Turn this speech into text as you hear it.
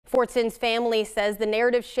Fortson's family says the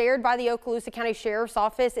narrative shared by the Okaloosa County Sheriff's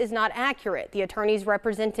Office is not accurate. The attorneys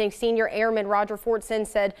representing senior airman Roger Fortson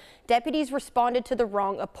said deputies responded to the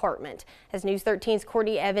wrong apartment. As News 13's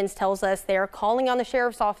Courtney Evans tells us, they are calling on the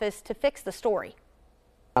Sheriff's Office to fix the story.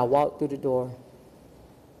 I walked through the door.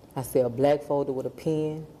 I see a black folder with a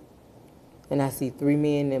pen, and I see 3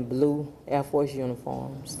 men in blue Air Force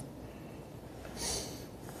uniforms.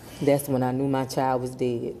 That's when I knew my child was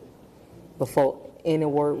dead, before any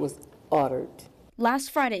word was uttered.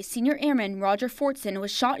 Last Friday, senior airman Roger Fortson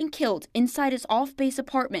was shot and killed inside his off-base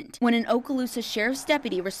apartment when an Okaloosa Sheriff's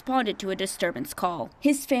deputy responded to a disturbance call.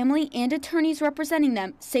 His family and attorneys representing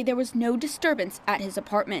them say there was no disturbance at his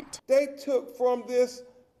apartment. They took from this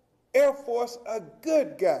Air Force a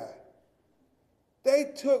good guy.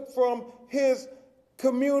 They took from his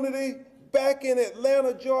community back in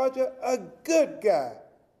Atlanta, Georgia, a good guy.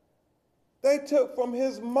 They took from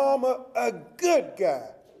his mama a good guy.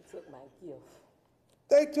 They took my gift.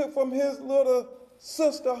 They took from his little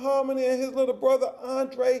sister Harmony and his little brother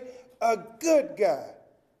Andre a good guy.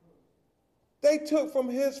 They took from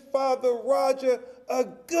his father Roger a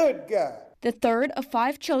good guy. The third of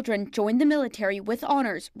 5 children joined the military with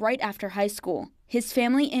honors right after high school. His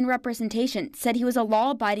family in representation said he was a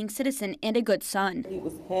law-abiding citizen and a good son. He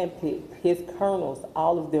was handpicked. His colonels,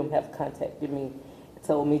 all of them have contacted me and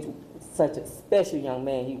told me such a special young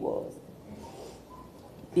man he was.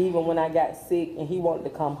 Even when I got sick and he wanted to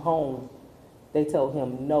come home, they told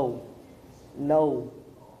him no,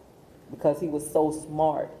 because he was so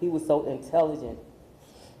smart, he was so intelligent.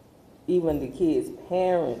 Even the kids'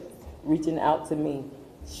 parents reaching out to me,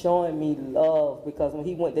 showing me love, because when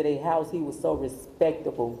he went to their house, he was so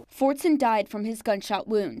respectable. Fortson died from his gunshot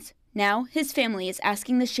wounds. Now, his family is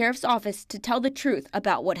asking the sheriff's office to tell the truth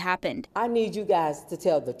about what happened. I need you guys to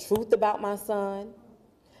tell the truth about my son.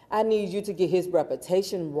 I need you to get his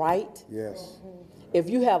reputation right. Yes. If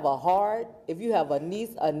you have a heart, if you have a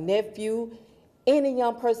niece, a nephew, any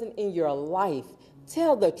young person in your life,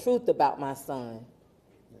 tell the truth about my son.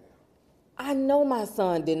 I know my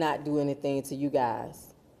son did not do anything to you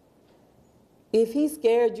guys. If he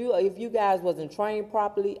scared you or if you guys wasn't trained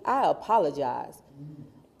properly, I apologize.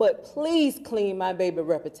 But please clean my baby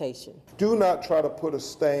reputation. Do not try to put a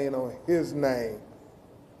stain on his name,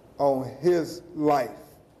 on his life,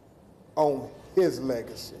 on his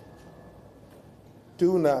legacy.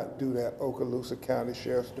 Do not do that, Okaloosa County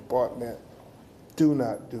Sheriff's Department. Do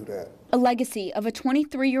not do that. A legacy of a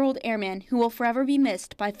 23-year-old airman who will forever be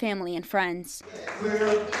missed by family and friends. Clear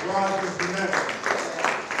Roger's name.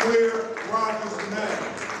 Clear Roger's name.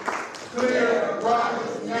 Clear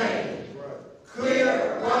Roger's name.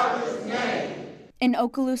 Clear Roger's name. In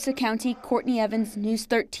Okaloosa County, Courtney Evans, News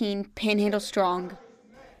 13, Panhandle Strong.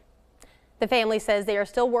 The family says they are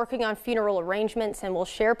still working on funeral arrangements and will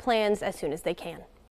share plans as soon as they can.